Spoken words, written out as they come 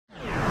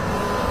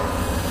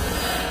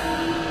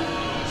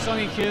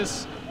Sonny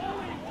Kiss,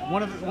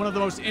 one of the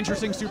most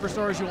interesting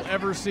superstars you'll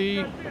ever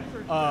see.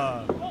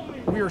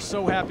 We are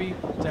so happy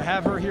to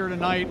have her here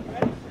tonight.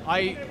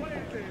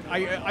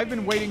 I've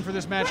been waiting for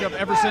this matchup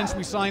ever since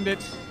we signed it.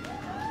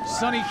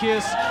 Sonny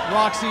Kiss,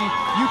 Rok-C,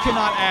 you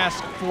cannot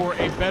ask for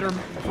a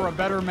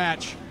better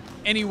match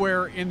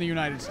anywhere in the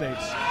United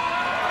States.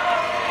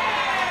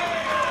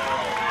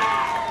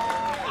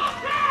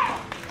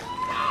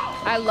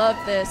 I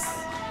love this.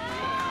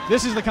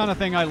 This is the kind of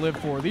thing I live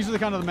for. These are the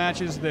kind of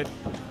matches that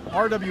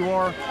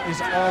RWR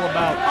is all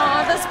about.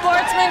 Oh, the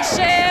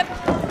sportsmanship.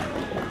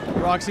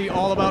 Rok-C,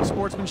 all about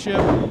sportsmanship.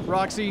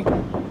 Rok-C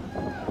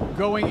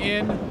going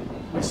in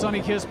with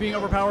Sonny Kiss being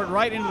overpowered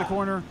right into the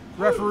corner.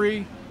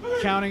 Referee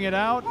counting it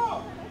out.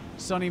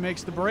 Sonny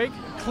makes the break.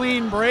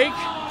 Clean break.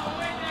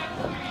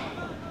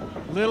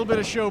 Little bit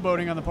of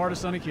showboating on the part of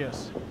Sonny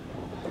Kiss.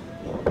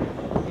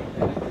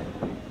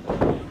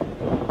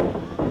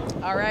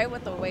 All right,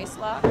 with the waist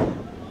lock.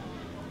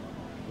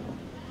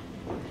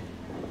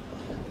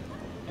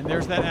 And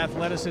there's that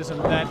athleticism,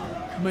 that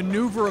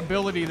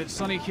maneuverability that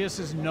Sonny Kiss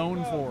is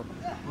known for.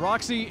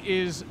 Rok-C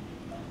is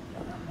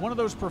one of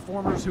those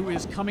performers who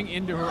is coming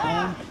into her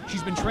own.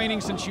 She's been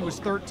training since she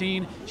was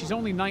 13. She's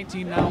only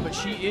 19 now, but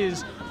she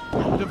is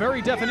the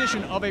very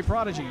definition of a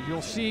prodigy.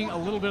 You're seeing a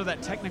little bit of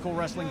that technical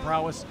wrestling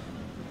prowess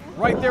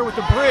right there with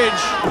the bridge.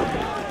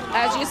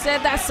 As you said,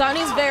 that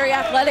Sonny's very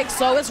athletic,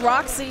 so is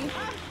Rok-C.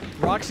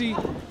 Rok-C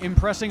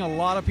impressing a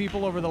lot of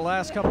people over the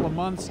last couple of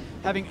months,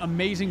 having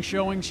amazing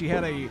showings. She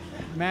had a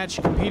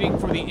match competing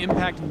for the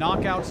Impact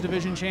Knockouts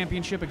Division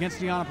Championship against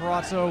Deonna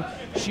Purrazzo.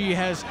 She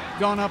has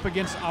gone up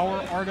against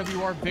our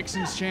RWR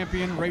Vixens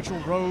champion, Rachel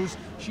Rose.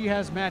 She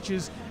has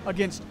matches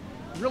against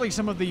really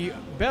some of the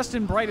best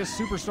and brightest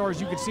superstars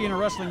you could see in a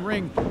wrestling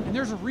ring, and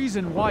there's a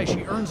reason why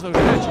she earns those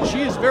matches. She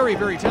is very,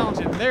 very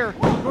talented, and there,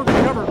 we're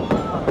going to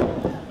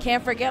cover.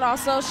 Can't forget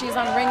also, she's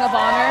on Ring of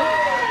Honor.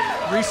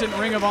 Recent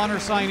Ring of Honor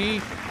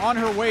signee, on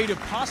her way to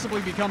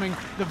possibly becoming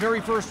the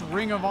very first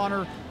Ring of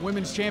Honor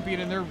women's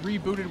champion in their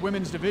rebooted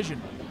women's division.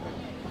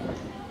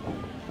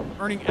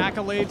 Earning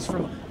accolades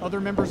from other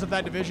members of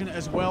that division,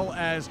 as well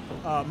as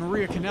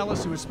Maria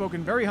Kanellis, who has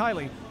spoken very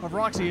highly of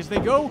Rok-C as they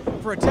go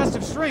for a test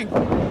of strength.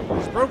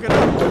 It's broken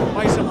up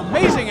by some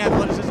amazing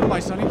athleticism by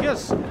Sonny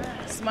Kiss.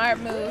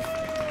 Smart move.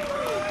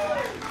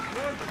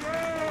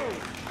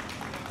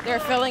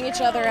 They're filling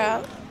each other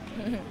out.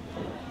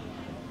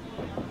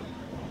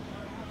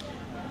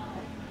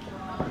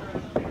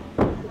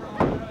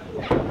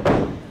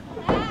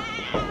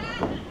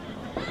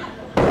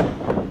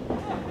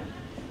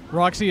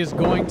 Rok-C is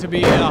going to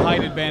be at a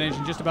height advantage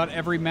in just about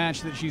every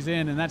match that she's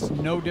in, and that's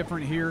no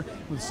different here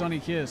with Sonny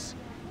Kiss.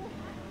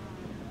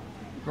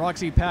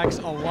 Rok-C packs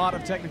a lot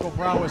of technical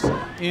prowess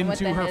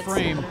into her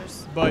frame,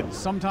 but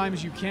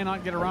sometimes you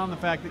cannot get around the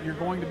fact that you're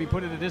going to be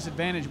put at a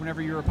disadvantage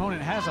whenever your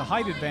opponent has a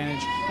height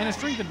advantage and a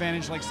strength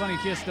advantage like Sonny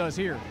Kiss does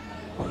here.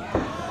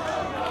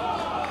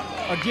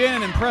 Again,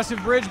 an impressive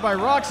bridge by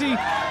Rok-C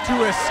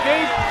to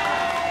escape.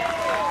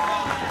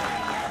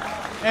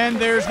 And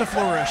there's the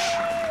flourish.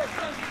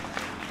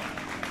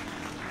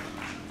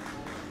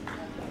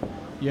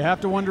 You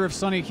have to wonder if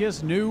Sonny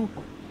Kiss knew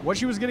what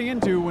she was getting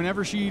into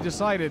whenever she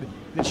decided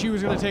that she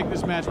was going to take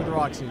this match with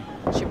Rok-C.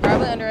 She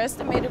probably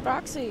underestimated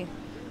Rok-C.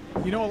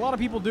 You know, a lot of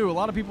people do. A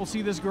lot of people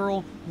see this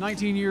girl,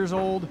 19 years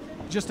old,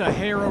 just a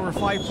hair over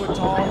 5 foot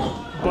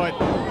tall, but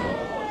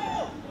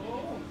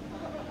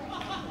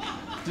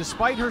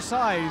despite her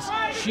size,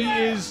 she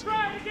is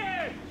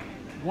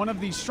one of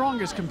the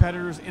strongest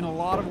competitors in a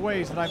lot of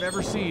ways that I've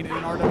ever seen in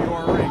an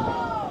RWR ring.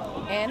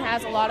 And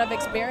has a lot of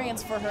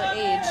experience for her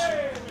age.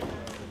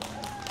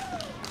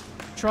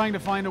 Trying to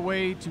find a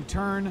way to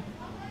turn,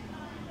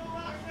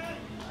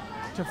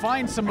 to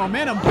find some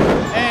momentum,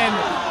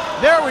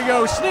 and there we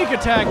go, sneak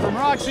attack from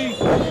Rok-C.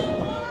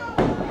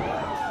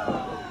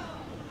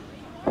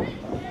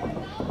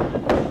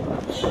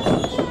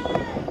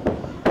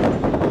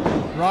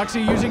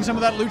 Rok-C using some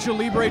of that Lucha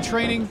Libre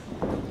training.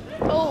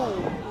 Oh.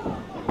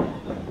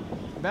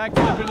 Back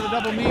flip into the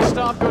double knee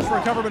stomp, goes for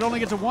a cover but only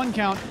gets a 1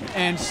 count,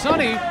 and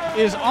Sonny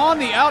is on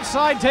the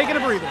outside taking a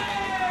breather.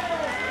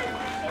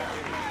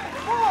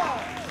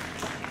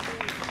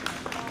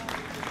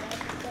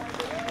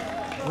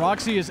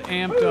 Rok-C is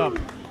amped up.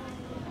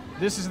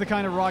 This is the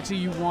kind of Rok-C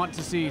you want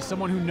to see,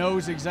 someone who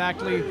knows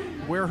exactly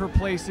where her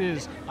place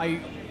is.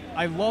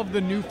 I love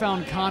the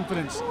newfound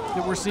confidence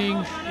that we're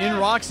seeing in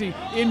Rok-C,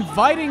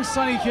 inviting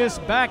Sonny Kiss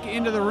back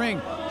into the ring.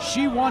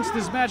 She wants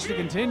this match to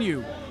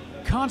continue.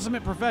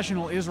 Consummate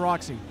professional is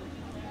Rok-C.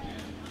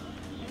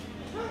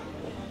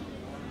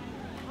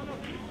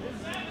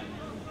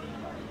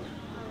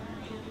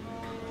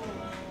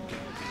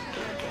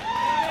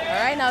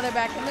 All right, now they're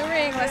back in the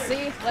ring.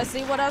 Let's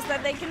see what else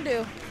that they can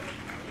do.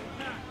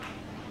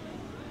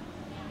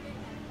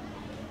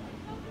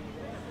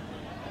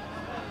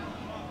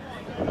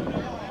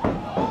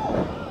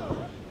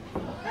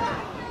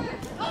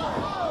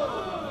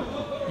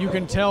 You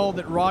can tell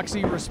that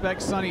Rok-C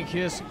respects Sonny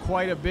Kiss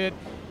quite a bit,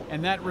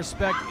 and that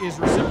respect is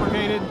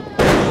reciprocated.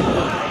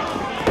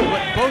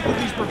 But both of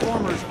these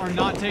performers are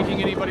not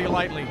taking anybody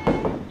lightly.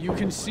 You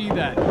can see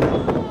that.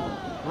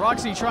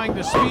 Rok-C trying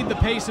to speed the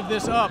pace of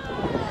this up.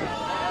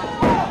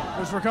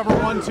 Goes for cover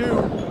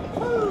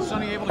 1-2.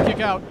 Sonny able to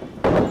kick out.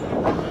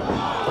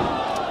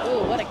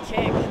 Ooh, what a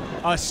kick.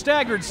 A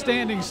staggered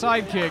standing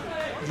side kick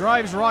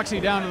drives Rok-C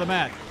down to the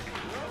mat.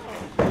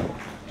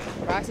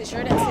 Rok-C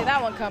sure didn't see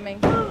that one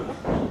coming.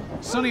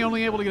 Sonny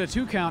only able to get a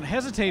 2 count,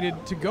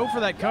 hesitated to go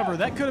for that cover.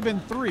 That could have been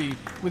 3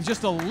 with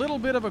just a little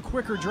bit of a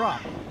quicker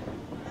drop.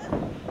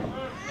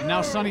 And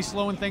now Sonny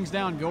slowing things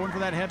down, going for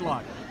that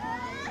headlock.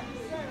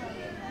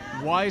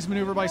 Wise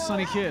maneuver by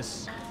Sonny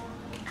Kiss.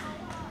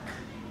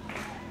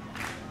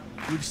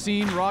 We've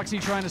seen Rok-C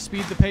trying to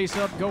speed the pace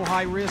up, go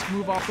high risk,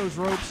 move off those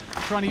ropes,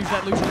 trying to use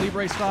that lucha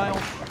libre style.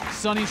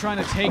 Sonny trying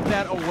to take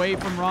that away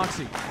from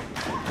Rok-C.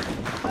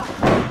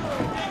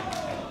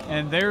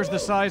 And there's the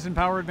size and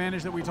power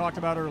advantage that we talked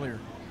about earlier.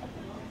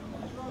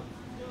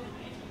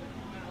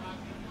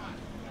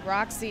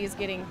 Rok-C is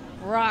getting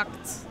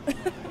rocked.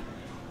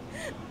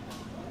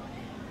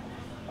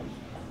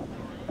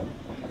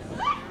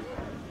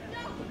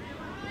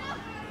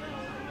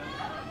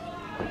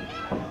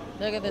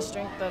 Look at the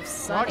strength of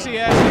Sonny. Rok-C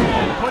has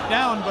been put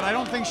down, but I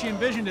don't think she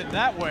envisioned it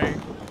that way.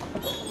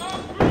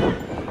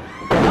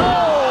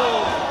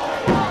 Oh!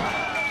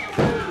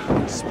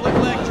 Split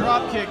leg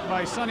drop kick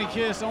by Sonny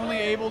Kiss, only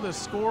able to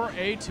score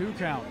a 2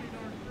 count.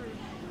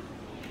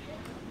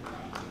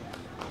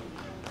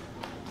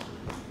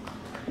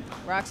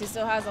 Rok-C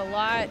still has a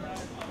lot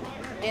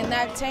in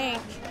that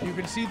tank. You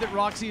can see that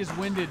Rok-C is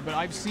winded, but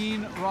I've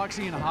seen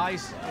Rok-C in high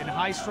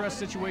stress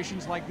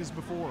situations like this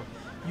before.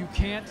 You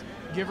can't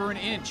give her an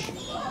inch.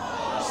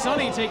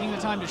 Sonny taking the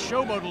time to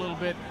showboat a little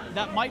bit,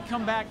 that might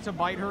come back to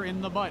bite her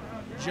in the butt,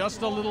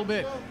 just a little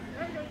bit.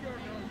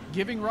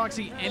 Giving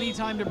Rok-C any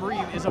time to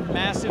breathe is a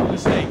massive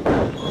mistake.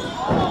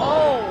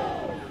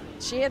 Oh,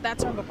 she hit that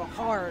turnbuckle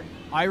hard.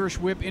 Irish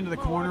whip into the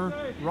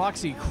corner.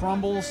 Rok-C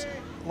crumbles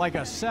like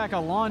a sack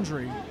of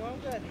laundry.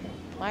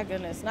 My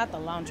goodness, not the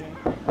laundry.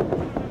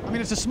 I mean,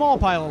 it's a small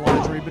pile of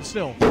laundry, but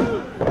still.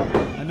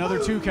 Another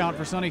 2 count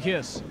for Sonny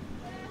Kiss.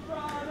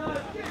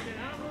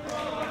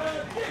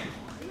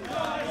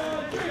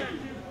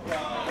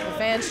 The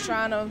fans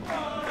trying to...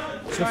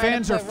 The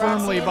fans are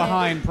firmly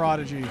behind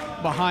Prodigy,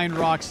 behind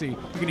Rok-C. You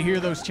can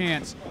hear those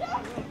chants.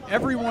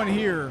 Everyone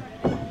here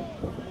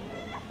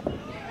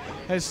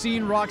has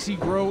seen Rok-C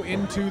grow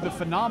into the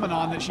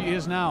phenomenon that she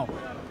is now.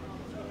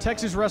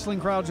 Texas wrestling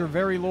crowds are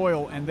very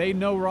loyal, and they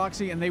know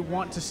Rok-C, and they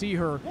want to see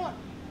her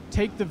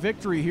take the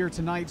victory here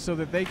tonight so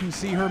that they can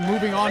see her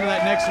moving on to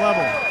that next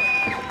level.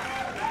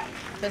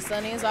 But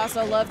Sonny is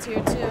also loved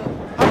here, too.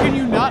 How can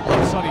you not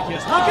love Sonny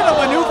Kiss? Look at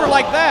a maneuver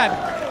like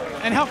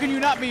that, and how can you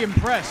not be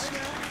impressed?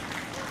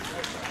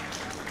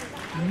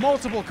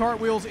 Multiple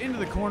cartwheels into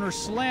the corner,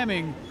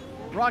 slamming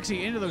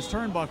Rok-C into those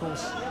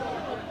turnbuckles.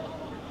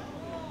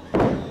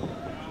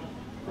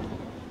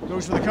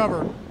 Goes for the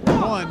cover.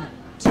 1,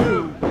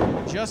 2,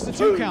 just a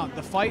 2 count.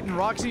 The fight in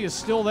Rok-C is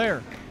still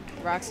there.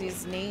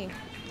 Rok-C's knee.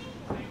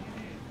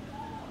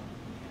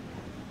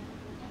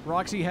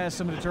 Rok-C has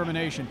some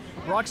determination.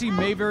 Rok-C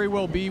may very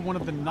well be one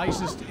of the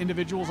nicest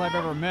individuals I've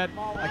ever met.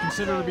 I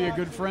consider her to be a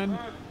good friend.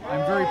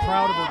 I'm very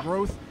proud of her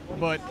growth,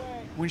 but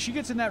when she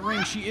gets in that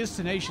ring, she is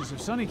tenacious.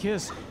 If Sonny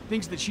Kiss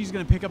thinks that she's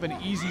going to pick up an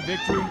easy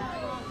victory,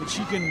 that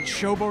she can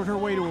showboat her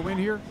way to a win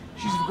here,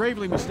 she's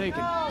gravely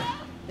mistaken.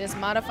 This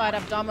modified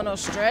abdominal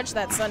stretch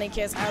that Sonny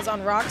Kiss has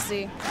on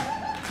Rok-C.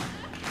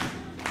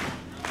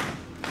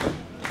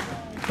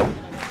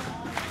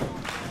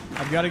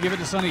 I've got to give it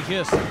to Sonny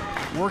Kiss.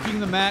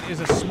 Working the mat is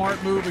a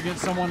smart move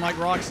against someone like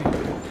Rok-C.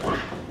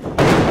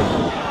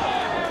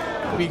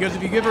 Because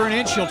if you give her an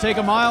inch, she'll take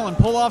a mile and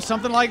pull off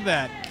something like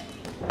that.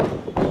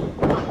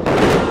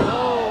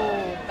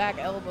 Oh, back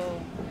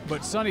elbow.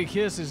 But Sonny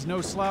Kiss is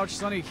no slouch.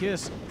 Sonny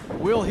Kiss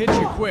will hit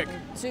you quick.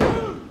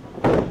 2.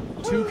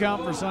 2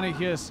 count for Sonny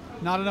Kiss.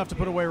 Not enough to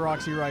put away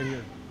Rok-C right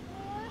here.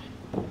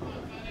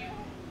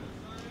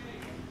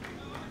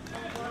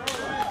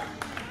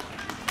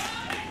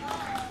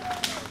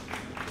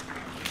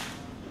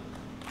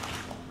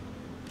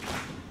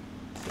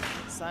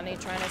 Sonny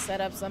trying to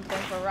set up something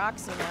for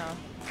Rok-C now.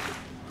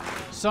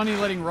 Sonny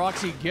letting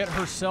Rok-C get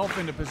herself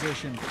into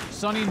position.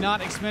 Sonny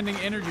not expending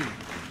energy.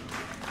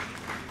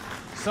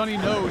 Sonny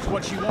knows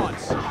what she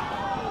wants.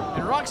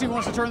 And Rok-C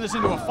wants to turn this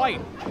into a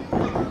fight.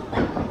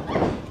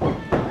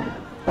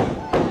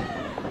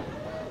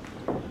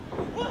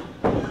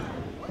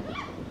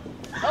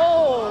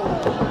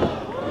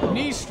 Oh!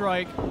 Knee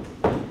strike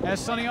has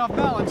Sonny off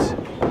balance.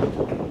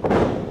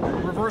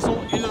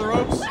 Reversal into the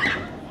ropes.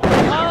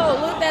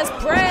 Oh, Luthez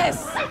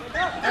press.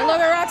 And look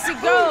at Rok-C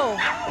go.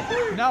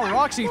 Now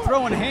Rok-C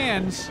throwing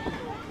hands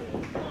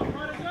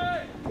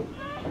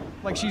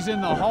like she's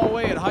in the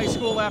hallway at high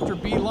school after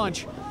B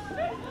lunch.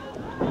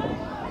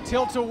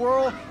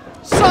 Tilt-a-whirl,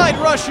 side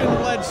Russian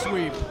lead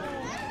sweep.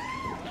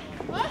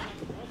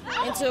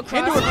 Into a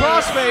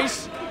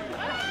crossface.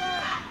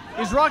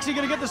 Is Rok-C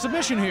going to get the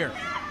submission here?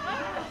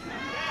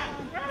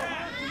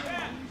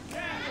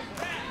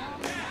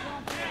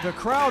 The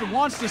crowd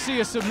wants to see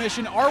a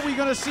submission. Are we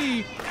going to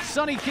see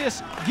Sonny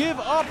Kiss give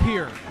up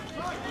here?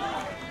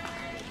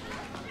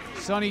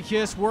 Sonny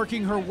Kiss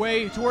working her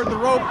way toward the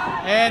rope,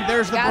 and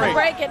there's the break. Gotta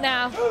break it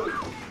now.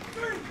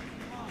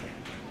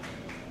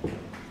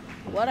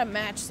 What a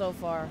match so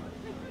far.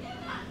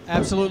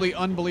 Absolutely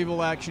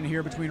unbelievable action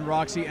here between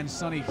Rok-C and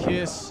Sonny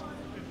Kiss.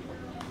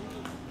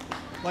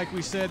 Like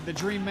we said, the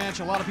dream match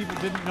a lot of people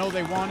didn't know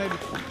they wanted.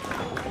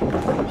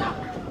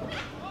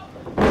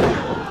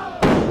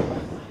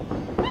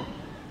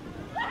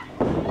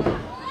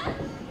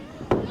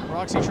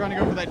 Rok-C trying to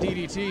go for that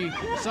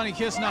DDT. Sonny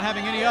Kiss not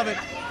having any of it.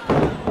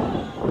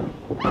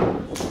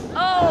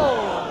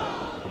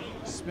 Oh!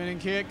 Spinning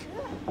kick.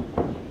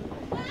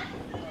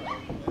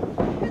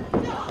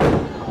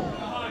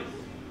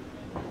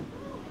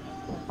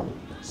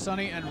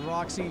 Sonny and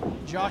Rok-C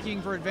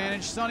jockeying for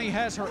advantage. Sonny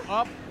has her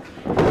up.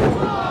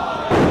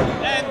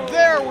 And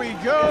there we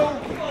go.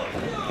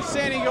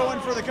 Sandy going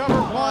for the cover.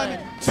 1,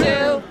 2,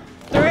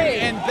 3.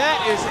 And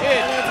that is it.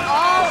 And it's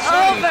all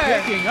Sonny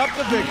over. picking up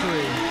the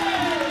victory.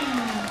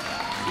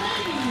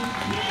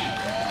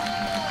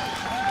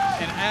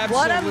 An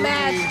What a absolutely,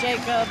 match,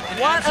 Jacob. an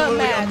What a absolutely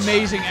match.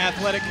 amazing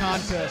athletic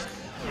contest.